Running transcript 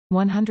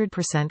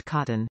100%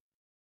 cotton.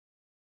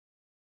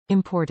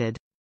 Imported.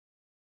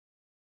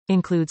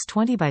 Includes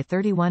 20 by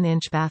 31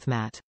 inch bath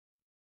mat.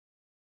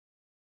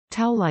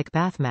 Towel-like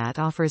bath mat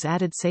offers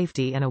added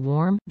safety and a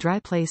warm, dry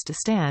place to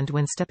stand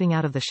when stepping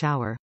out of the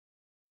shower.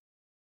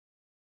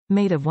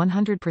 Made of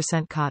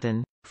 100%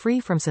 cotton, free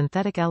from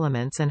synthetic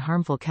elements and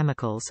harmful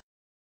chemicals.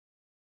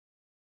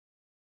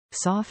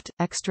 Soft,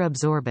 extra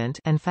absorbent,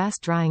 and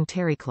fast-drying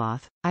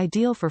terrycloth,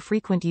 ideal for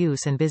frequent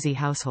use and busy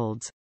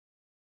households.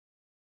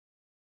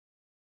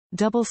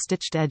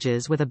 Double-stitched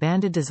edges with a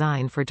banded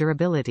design for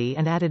durability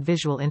and added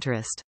visual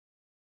interest.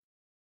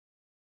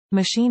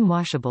 Machine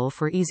washable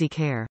for easy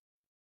care.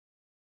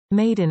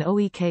 Made in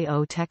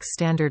OEKO-TEX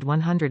Standard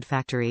 100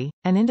 Factory,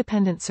 an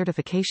independent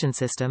certification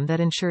system that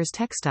ensures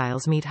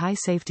textiles meet high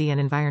safety and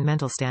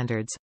environmental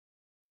standards.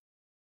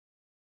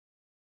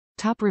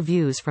 Top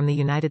reviews from the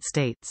United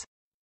States.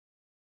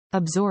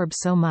 Absorbs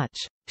so much.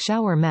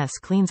 Shower mess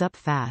cleans up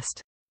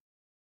fast.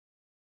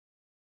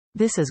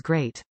 This is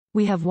great.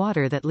 We have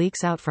water that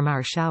leaks out from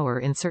our shower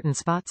in certain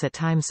spots at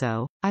times,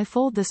 so I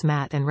fold this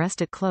mat and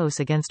rest it close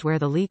against where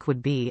the leak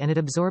would be, and it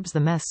absorbs the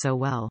mess so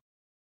well.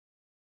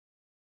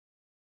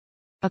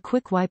 A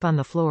quick wipe on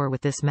the floor with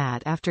this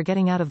mat after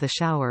getting out of the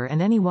shower,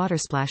 and any water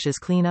splashes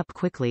clean up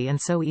quickly and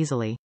so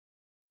easily.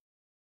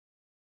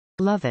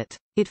 Love it.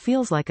 It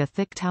feels like a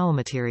thick towel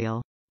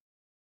material.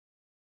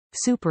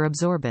 Super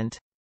absorbent.